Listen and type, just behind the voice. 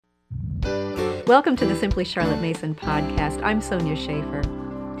Welcome to the Simply Charlotte Mason podcast. I'm Sonia Schaefer.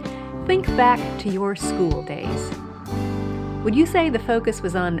 Think back to your school days. Would you say the focus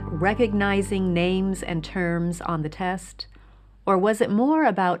was on recognizing names and terms on the test? Or was it more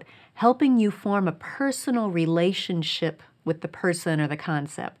about helping you form a personal relationship with the person or the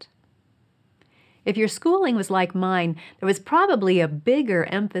concept? If your schooling was like mine, there was probably a bigger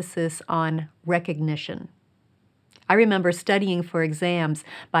emphasis on recognition. I remember studying for exams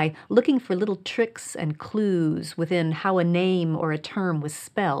by looking for little tricks and clues within how a name or a term was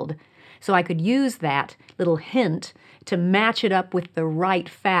spelled, so I could use that little hint to match it up with the right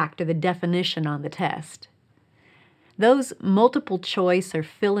fact or the definition on the test. Those multiple choice or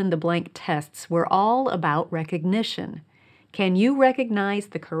fill-in-the-blank tests were all about recognition. Can you recognize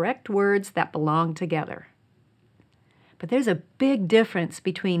the correct words that belong together? But there's a big difference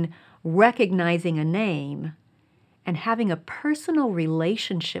between recognizing a name and having a personal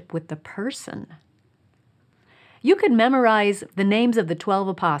relationship with the person. You could memorize the names of the 12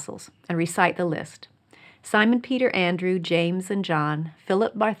 apostles and recite the list. Simon, Peter, Andrew, James, and John,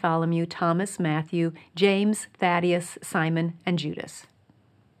 Philip, Bartholomew, Thomas, Matthew, James, Thaddeus, Simon, and Judas.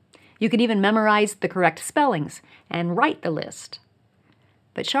 You could even memorize the correct spellings and write the list.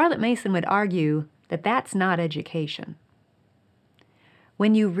 But Charlotte Mason would argue that that's not education.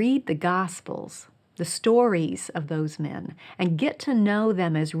 When you read the Gospels, the stories of those men, and get to know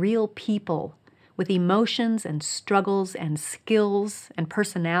them as real people with emotions and struggles and skills and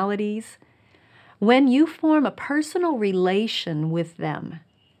personalities, when you form a personal relation with them,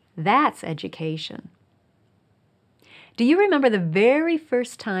 that's education. Do you remember the very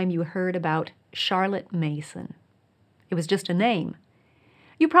first time you heard about Charlotte Mason? It was just a name.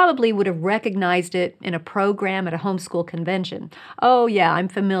 You probably would have recognized it in a program at a homeschool convention. Oh yeah, I'm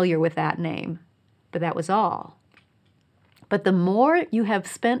familiar with that name. But that was all. But the more you have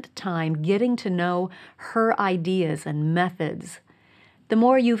spent time getting to know her ideas and methods, the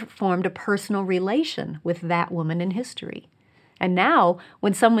more you've formed a personal relation with that woman in history. And now,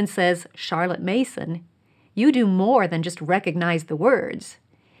 when someone says Charlotte Mason, you do more than just recognize the words.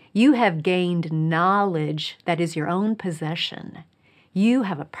 You have gained knowledge that is your own possession. You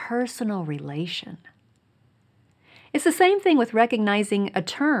have a personal relation. It's the same thing with recognizing a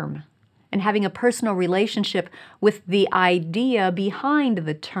term and having a personal relationship with the idea behind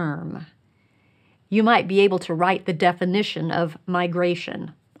the term. You might be able to write the definition of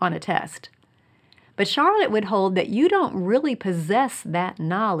migration on a test. But Charlotte would hold that you don't really possess that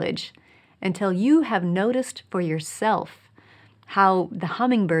knowledge until you have noticed for yourself how the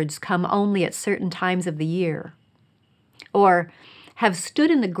hummingbirds come only at certain times of the year, or have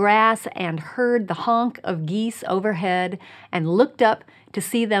stood in the grass and heard the honk of geese overhead and looked up to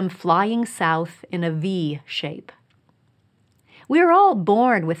see them flying south in a V shape. We're all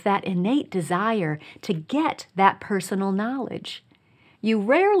born with that innate desire to get that personal knowledge. You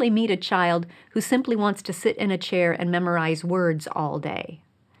rarely meet a child who simply wants to sit in a chair and memorize words all day.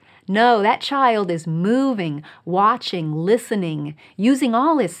 No, that child is moving, watching, listening, using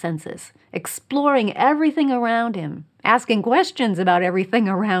all his senses, exploring everything around him, asking questions about everything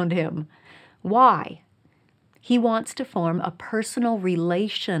around him. Why? He wants to form a personal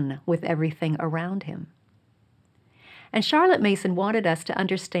relation with everything around him. And Charlotte Mason wanted us to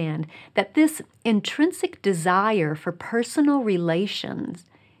understand that this intrinsic desire for personal relations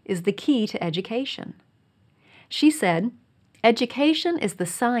is the key to education. She said, education is the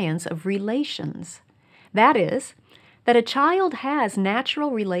science of relations. That is, that a child has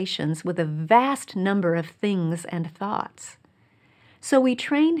natural relations with a vast number of things and thoughts. So we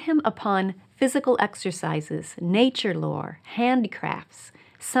train him upon physical exercises, nature lore, handicrafts,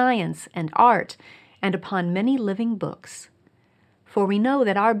 science, and art, and upon many living books. For we know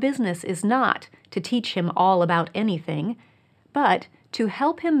that our business is not to teach him all about anything, but to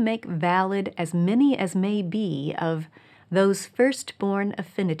help him make valid as many as may be of those firstborn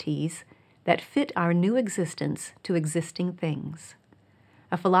affinities that fit our new existence to existing things.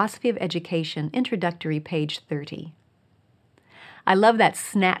 A Philosophy of Education, Introductory, page 30. I love that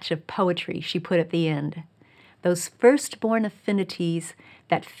snatch of poetry she put at the end. Those firstborn affinities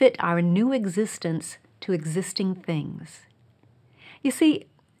that fit our new existence to existing things. You see,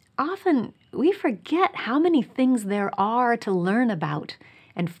 often we forget how many things there are to learn about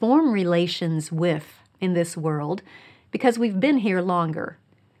and form relations with in this world because we've been here longer.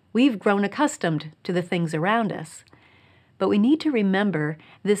 We've grown accustomed to the things around us. But we need to remember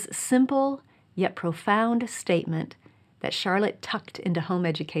this simple yet profound statement that Charlotte tucked into home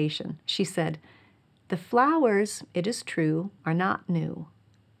education. She said, "The flowers, it is true, are not new,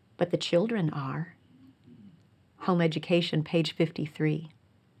 but the children are." Home Education, page 53.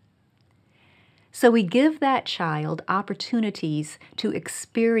 So we give that child opportunities to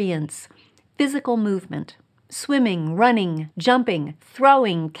experience physical movement, swimming, running, jumping,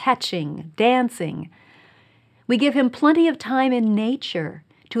 throwing, catching, dancing. We give him plenty of time in nature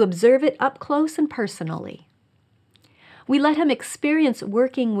to observe it up close and personally. We let him experience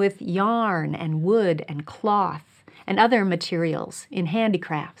working with yarn and wood and cloth and other materials in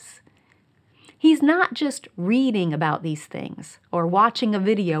handicrafts. He's not just reading about these things or watching a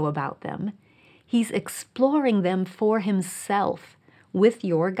video about them. He's exploring them for himself with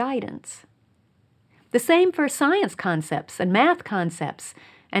your guidance. The same for science concepts and math concepts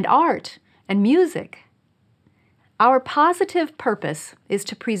and art and music. Our positive purpose is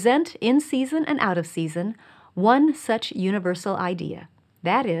to present in season and out of season one such universal idea.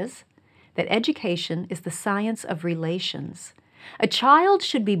 That is, that education is the science of relations. A child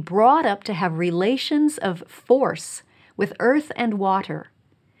should be brought up to have relations of force with earth and water,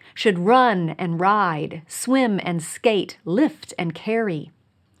 should run and ride, swim and skate, lift and carry,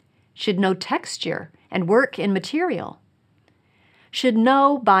 should know texture and work in material, should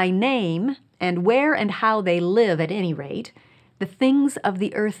know by name and where and how they live at any rate, the things of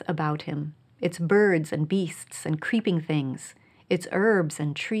the earth about him, its birds and beasts and creeping things, its herbs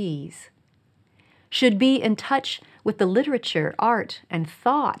and trees, should be in touch with the literature, art, and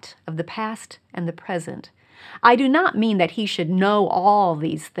thought of the past and the present. I do not mean that he should know all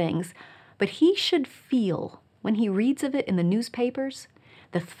these things, but he should feel, when he reads of it in the newspapers,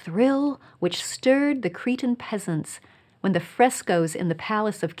 the thrill which stirred the Cretan peasants when the frescoes in the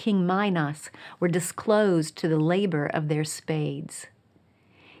palace of King Minos were disclosed to the labor of their spades.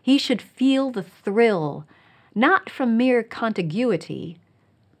 He should feel the thrill, not from mere contiguity,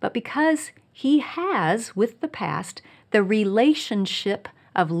 but because he has, with the past, the relationship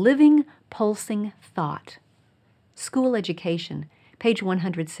of living, pulsing thought. School Education, page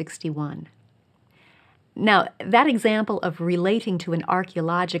 161. Now, that example of relating to an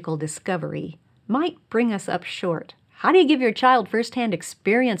archaeological discovery might bring us up short. How do you give your child firsthand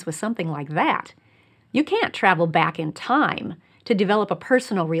experience with something like that? You can't travel back in time to develop a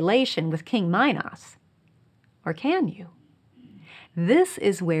personal relation with King Minos. Or can you? This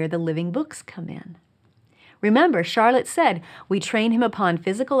is where the living books come in. Remember, Charlotte said, we train him upon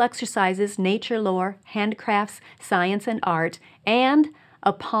physical exercises, nature lore, handcrafts, science and art, and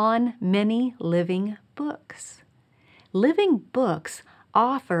upon many living books. Living books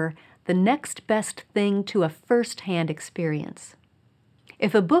offer the next best thing to a first-hand experience.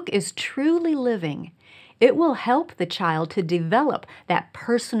 If a book is truly living, it will help the child to develop that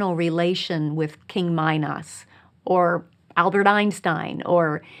personal relation with King Minos, or Albert Einstein,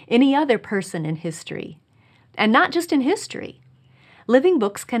 or any other person in history. And not just in history. Living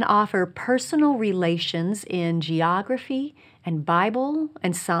books can offer personal relations in geography and Bible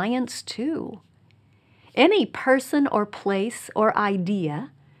and science too. Any person or place or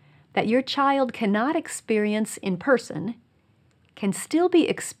idea that your child cannot experience in person can still be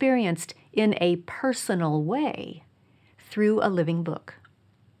experienced in a personal way through a living book.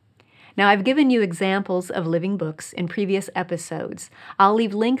 Now, I've given you examples of living books in previous episodes. I'll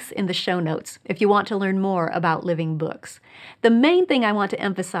leave links in the show notes if you want to learn more about living books. The main thing I want to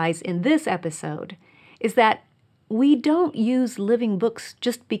emphasize in this episode is that we don't use living books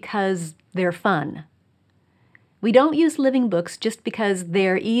just because they're fun. We don't use living books just because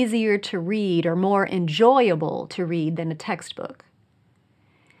they're easier to read or more enjoyable to read than a textbook.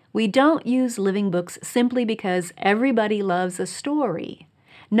 We don't use living books simply because everybody loves a story.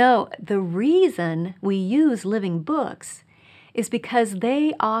 No, the reason we use living books is because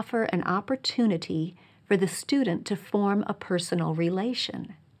they offer an opportunity for the student to form a personal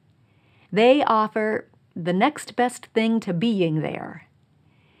relation. They offer the next best thing to being there.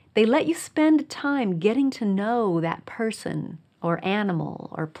 They let you spend time getting to know that person or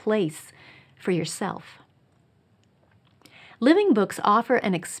animal or place for yourself. Living books offer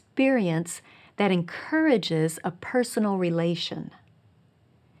an experience that encourages a personal relation.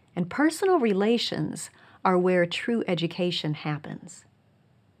 And personal relations are where true education happens.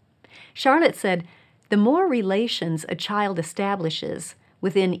 Charlotte said, the more relations a child establishes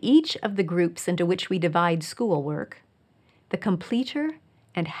within each of the groups into which we divide schoolwork, the completer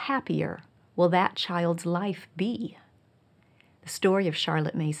and happier will that child's life be. The Story of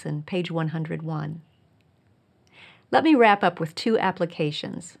Charlotte Mason, page 101. Let me wrap up with 2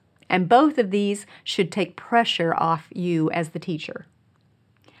 applications, and both of these should take pressure off you as the teacher.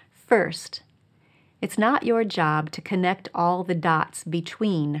 First, it's not your job to connect all the dots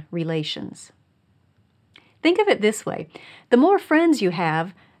between relations. Think of it this way. The more friends you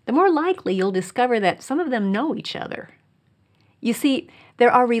have, the more likely you'll discover that some of them know each other. You see,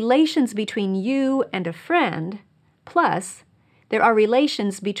 There are relations between you and a friend, plus there are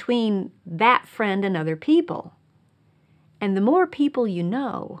relations between that friend and other people. And the more people you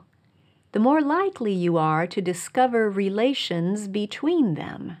know, the more likely you are to discover relations between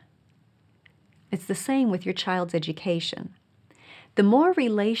them. It's the same with your child's education. The more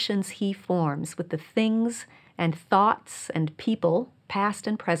relations he forms with the things and thoughts and people, past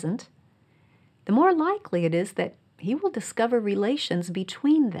and present, the more likely it is that he will discover relations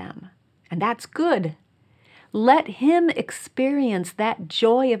between them. And that's good. Let him experience that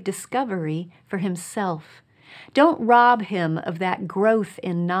joy of discovery for himself. Don't rob him of that growth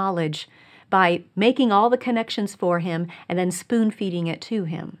in knowledge by making all the connections for him and then spoon-feeding it to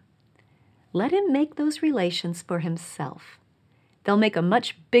him. Let him make those relations for himself. They'll make a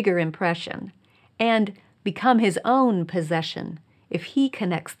much bigger impression and become his own possession if he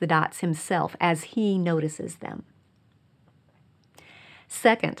connects the dots himself as he notices them.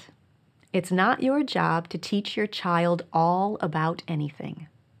 Second, it's not your job to teach your child all about anything.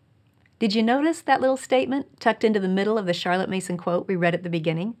 Did you notice that little statement tucked into the middle of the Charlotte Mason quote we read at the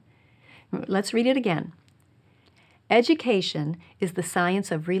beginning? Let's read it again. Education is the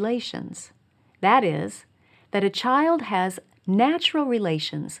science of relations. That is, that a child has natural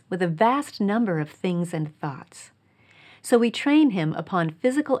relations with a vast number of things and thoughts. So we train him upon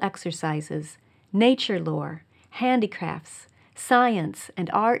physical exercises, nature lore, handicrafts, science and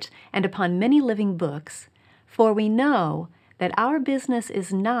art, and upon many living books, for we know that our business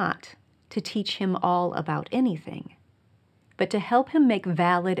is not to teach him all about anything, but to help him make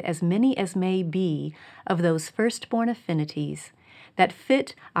valid as many as may be of those firstborn affinities that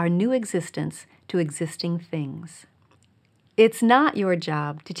fit our new existence to existing things. It's not your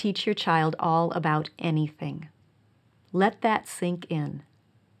job to teach your child all about anything. Let that sink in.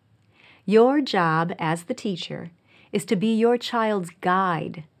 Your job as the teacher is to be your child's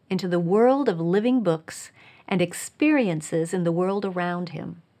guide into the world of living books and experiences in the world around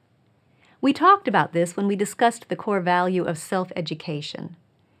him. We talked about this when we discussed the core value of self-education.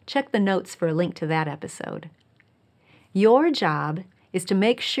 Check the notes for a link to that episode. Your job is to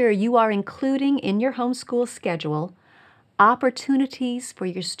make sure you are including in your homeschool schedule opportunities for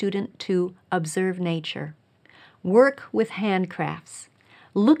your student to observe nature, work with handcrafts,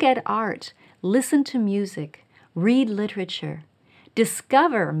 look at art, listen to music, read literature,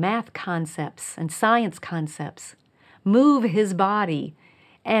 discover math concepts and science concepts, move his body,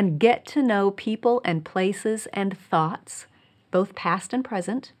 and get to know people and places and thoughts, both past and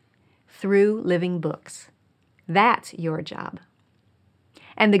present, through living books. That's your job.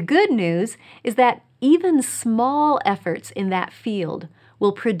 And the good news is that even small efforts in that field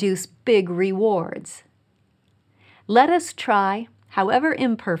will produce big rewards. Let us try, however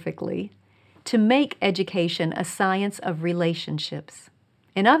imperfectly, to make education a science of relationships.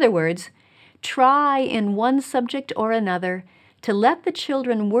 In other words, try in one subject or another to let the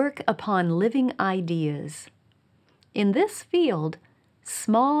children work upon living ideas. In this field,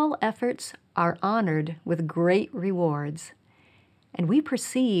 small efforts are honored with great rewards, and we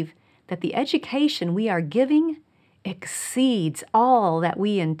perceive that the education we are giving exceeds all that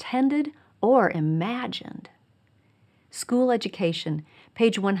we intended or imagined. School Education,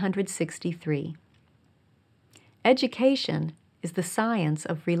 page 163. Education is the science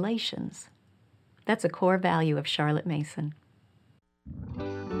of relations. That's a core value of Charlotte Mason.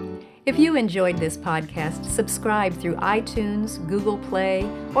 If you enjoyed this podcast, subscribe through iTunes, Google Play,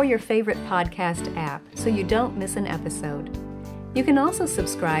 or your favorite podcast app so you don't miss an episode. You can also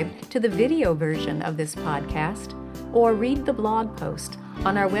subscribe to the video version of this podcast or read the blog post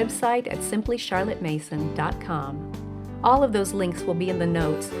on our website at simplycharlottemason.com. All of those links will be in the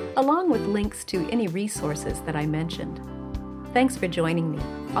notes, along with links to any resources that I mentioned. Thanks for joining me.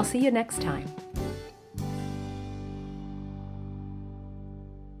 I'll see you next time.